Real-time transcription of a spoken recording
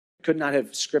Could not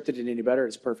have scripted it any better.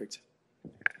 It's perfect.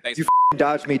 Thanks. You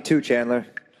dodged me too, Chandler.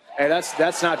 Hey,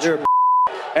 that's not true.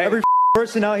 Hey, Every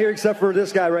person out here except for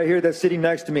this guy right here that's sitting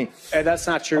next to me. hey, that's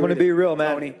not true. I'm going to be real,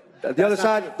 man. Tony. The other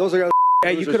side, those are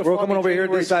Hey, you could have We're fought coming me over here.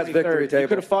 January This side's 23rd. victory You table.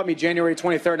 could have fought me January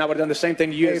 23rd, and I would have done the same thing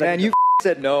to you. Hey, man, you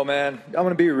said no, man. I'm going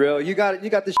to be real. You got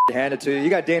this shit handed to you. You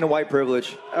got Dana White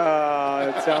privilege.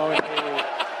 Tony.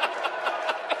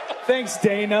 Thanks,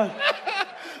 Dana.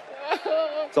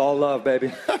 It's all love,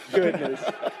 baby. Goodness.